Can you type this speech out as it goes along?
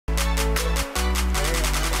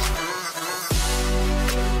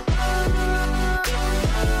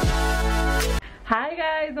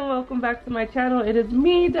welcome back to my channel. It is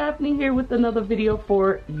me, Daphne, here with another video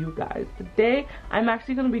for you guys. Today I'm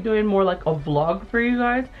actually going to be doing more like a vlog for you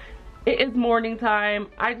guys. It is morning time.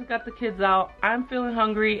 I just got the kids out. I'm feeling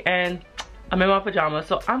hungry and I'm in my pajamas,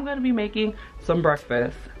 so I'm going to be making some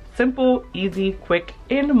breakfast. Simple, easy, quick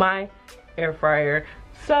in my air fryer.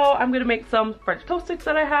 So I'm going to make some French toast sticks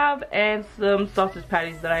that I have and some sausage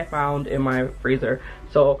patties that I found in my freezer.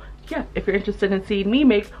 So yeah, if you're interested in seeing me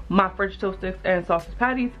make my French toast sticks and sausage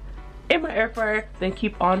patties in my air fryer, then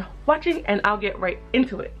keep on watching and I'll get right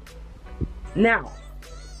into it. Now,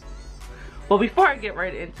 well, before I get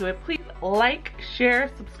right into it, please like,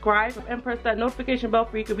 share, subscribe, and press that notification bell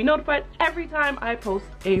for you to be notified every time I post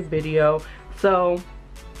a video. So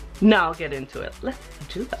now I'll get into it. Let's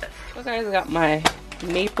do this. So guys, I got my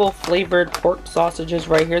maple flavored pork sausages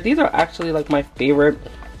right here. These are actually like my favorite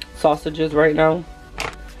sausages right now.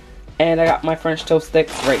 And I got my French toast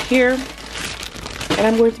sticks right here. And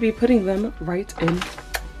I'm going to be putting them right in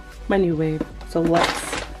my Nuwave. So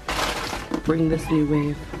let's bring this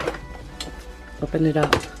Nuwave, open it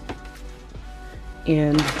up,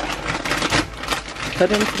 and put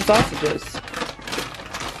in some sausages.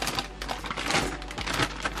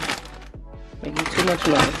 Making too much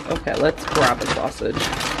noise. Okay, let's grab a sausage.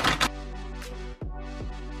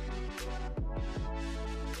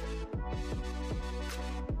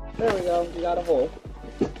 There we go, we got a hole.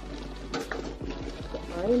 So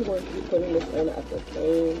I am going to be putting this in at the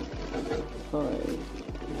same time.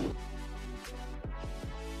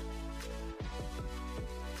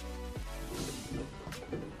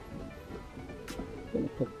 I'm going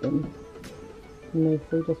to put them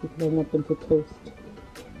nicely just because I want them to toast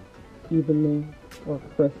evenly, or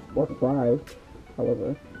crisp, or fry,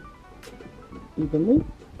 however, evenly.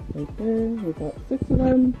 Right there, we got 6 of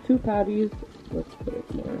them, 2 patties. Let's put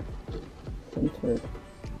it more centered.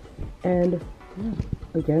 And yeah,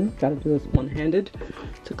 again, gotta do this one-handed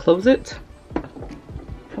to close it.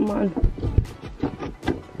 Come on.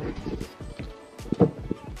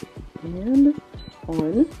 And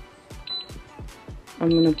on. I'm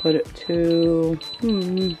gonna put it to,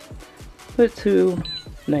 put it to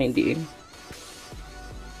 90. We're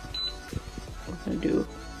gonna do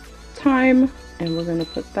time, and we're gonna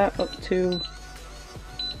put that up to,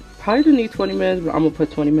 probably don't need 20 minutes, but I'm gonna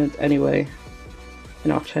put 20 minutes anyway,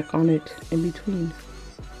 and I'll check on it in between.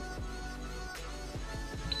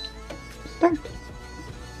 Start.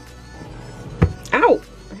 Ow!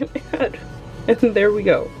 I hit my head. And there we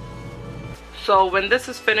go. So when this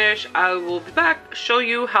is finished, I will be back, show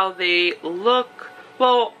you how they look.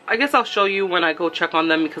 Well, I guess I'll show you when I go check on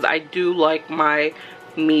them, because I do like my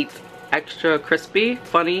meat extra crispy.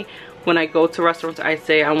 Funny, when I go to restaurants, I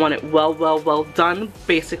say I want it well done,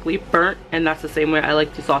 basically burnt, and that's the same way I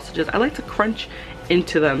like the sausages. I like to crunch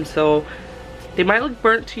into them, so they might look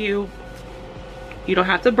burnt to you. You don't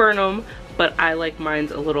have to burn them, but I like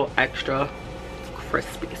mine's a little extra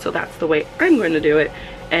crispy, so that's the way I'm going to do it.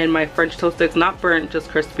 And my French toast sticks, not burnt, just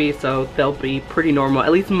crispy, so they'll be pretty normal,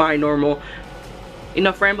 at least my normal.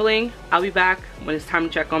 Enough rambling. I'll be back when it's time to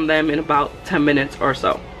check on them in about 10 minutes or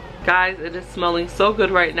so. Guys, it is smelling so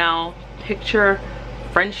good right now. Picture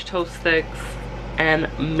French toast sticks and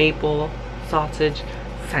maple sausage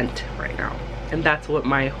scent right now. And that's what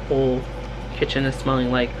my whole kitchen is smelling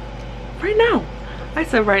like right now. I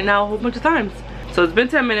said right now a whole bunch of times. So it's been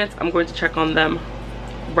 10 minutes. I'm going to check on them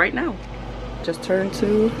right now. Just turned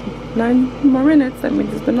to 9 more minutes. That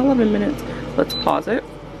means it's been 11 minutes. Let's pause it.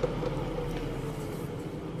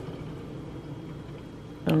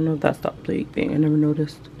 I don't know if that stopped beeping. I never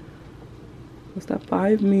noticed. What's that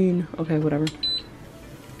 5 mean? Okay, whatever.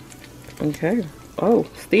 Okay. Oh,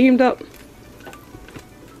 steamed up.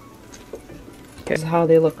 Okay, this is how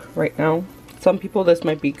they look right now. Some people, this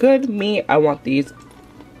might be good. Me, I want these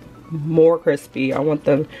more crispy. I want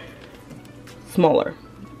them smaller.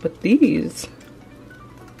 But these,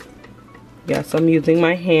 yes, I'm using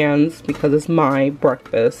my hands because it's my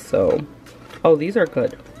breakfast. So, oh, these are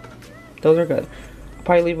good. Those are good. I'll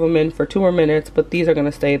probably leave them in for 2 more minutes, but these are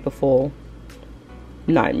gonna stay the full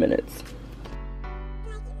 9 minutes.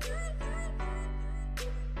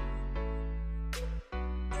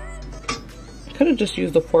 Could have just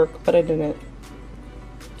used a fork, but I didn't.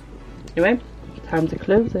 Anyway, time to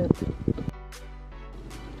close it.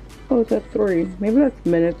 Oh, it's at 3. Maybe that's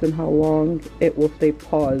minutes and how long it will stay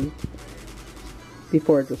paused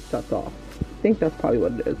before it just shuts off. I think that's probably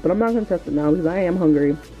what it is, but I'm not gonna test it now because I am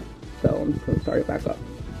hungry. So I'm just gonna start it back up.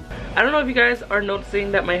 I don't know if you guys are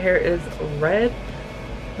noticing that my hair is red.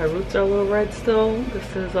 My roots are a little red still.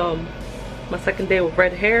 This is my second day with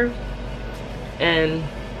red hair, and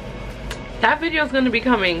that video is going to be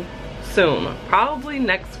coming soon, probably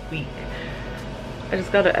next week. I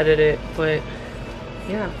just gotta edit it, but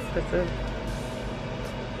yeah, that's it.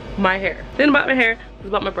 My hair. Then about my hair, it's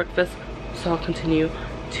about my breakfast, so I'll continue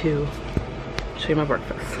to show you my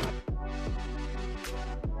breakfast.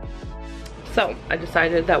 So I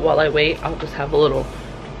decided that while I wait, I'll just have a little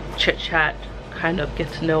chit chat, kind of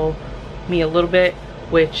get to know me a little bit,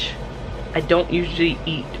 which I don't usually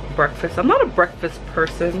eat breakfast. I'm not a breakfast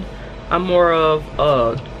person. I'm more of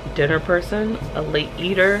a dinner person, a late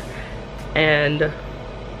eater, and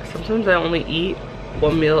sometimes I only eat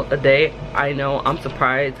one meal a day. I know, I'm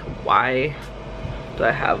surprised why do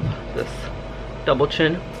I have this double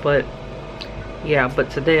chin, but yeah,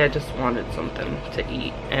 but today I just wanted something to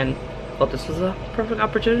eat, and well, this was a perfect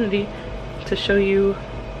opportunity to show you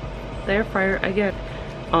the air fryer again.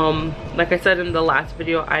 Like I said in the last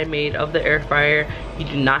video I made of the air fryer, you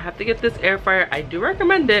do not have to get this air fryer. I do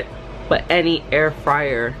recommend it, but any air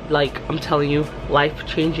fryer, like I'm telling you, life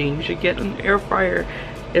changing. You should get an air fryer.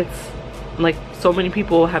 It's like, so many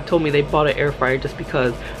people have told me they bought an air fryer just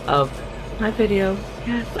because of my video.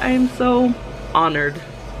 Yes, I am so honored,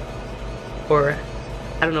 or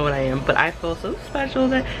I don't know what I am, but I feel so special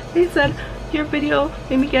that they said your video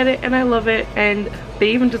made me get it, and I love it. And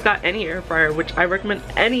they even just got any air fryer, which I recommend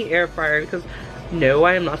any air fryer, because no,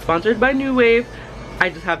 I am not sponsored by Nuwave. I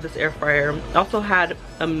just have this air fryer. I also had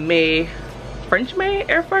a French May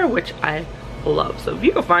air fryer, which I love. So if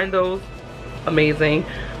you can find those, amazing.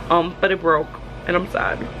 But it broke, and I'm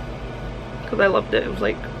sad because I loved it. It was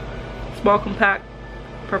like small, compact,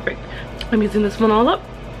 perfect. I'm using this one all up,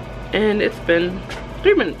 and it's been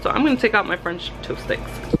 3 minutes, so I'm gonna take out my French toast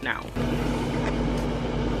sticks now.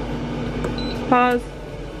 Pause.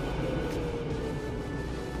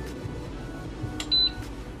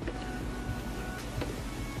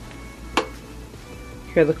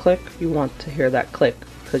 Hear the click? You want to hear that click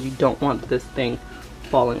because you don't want this thing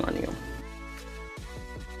falling on you.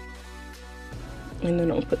 And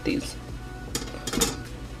then I'll put these.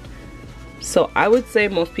 So I would say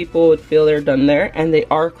most people would feel they're done there, and they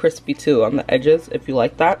are crispy too on the edges if you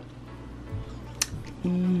like that.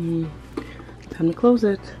 Time to close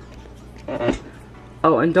it.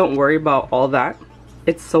 Oh, and don't worry about all that.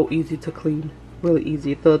 It's so easy to clean, really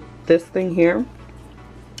easy. This thing here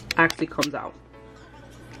actually comes out.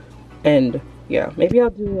 And yeah, maybe I'll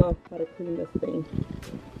do how to clean this thing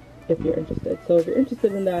if you're interested. So if you're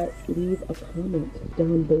interested in that, leave a comment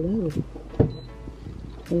down below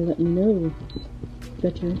and let me know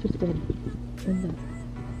that you're interested in that.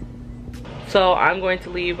 So I'm going to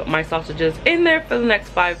leave my sausages in there for the next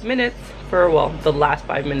 5 minutes, for, well, the last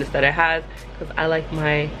 5 minutes that it has, because I like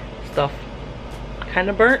my stuff kind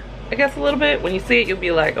of burnt, I guess, a little bit. When you see it, you'll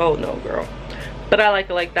be like, oh no, girl. But I like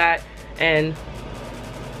it like that, and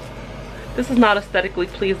this is not aesthetically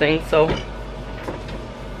pleasing, so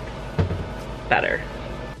better.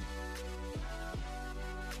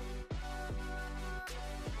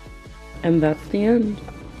 And that's the end.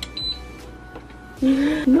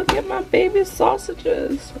 Look at my baby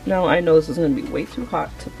sausages. Now I know this is gonna be way too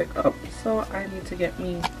hot to pick up, so I need to get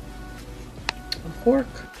me a fork.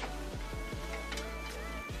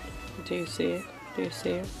 Do you see it? Do you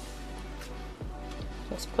see it?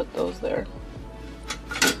 Let's put those there.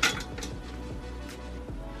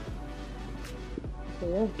 So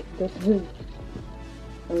yeah, this is,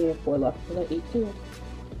 I only have 4 left, but I ate 2.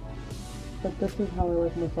 But this is how I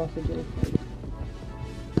like my sausages.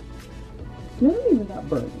 It's not even that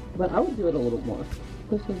burnt, but I would do it a little more.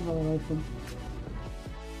 This is how I like them.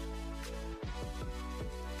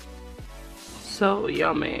 So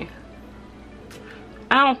yummy.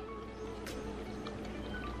 Ow!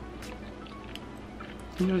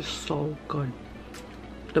 It is so good.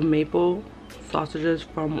 The maple sausages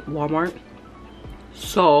from Walmart,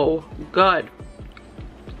 so good.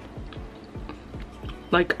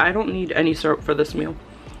 Like, I don't need any syrup for this meal.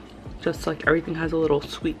 Just like everything has a little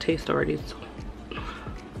sweet taste already.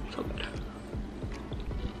 So good.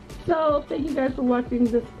 So thank you guys for watching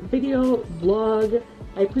this video vlog.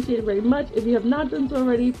 I appreciate it very much. If you have not done so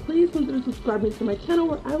already, please consider subscribing to my channel,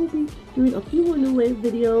 where I will be doing a few more Nuwave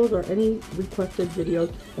videos, or any requested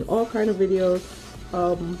videos, and all kind of videos.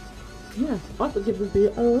 Yeah, also give this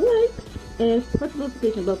video a like and press the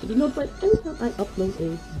notification bell to be notified every time I upload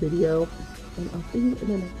a video. And I'll see you in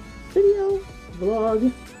the next video,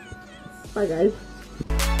 vlog. Bye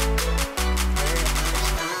guys.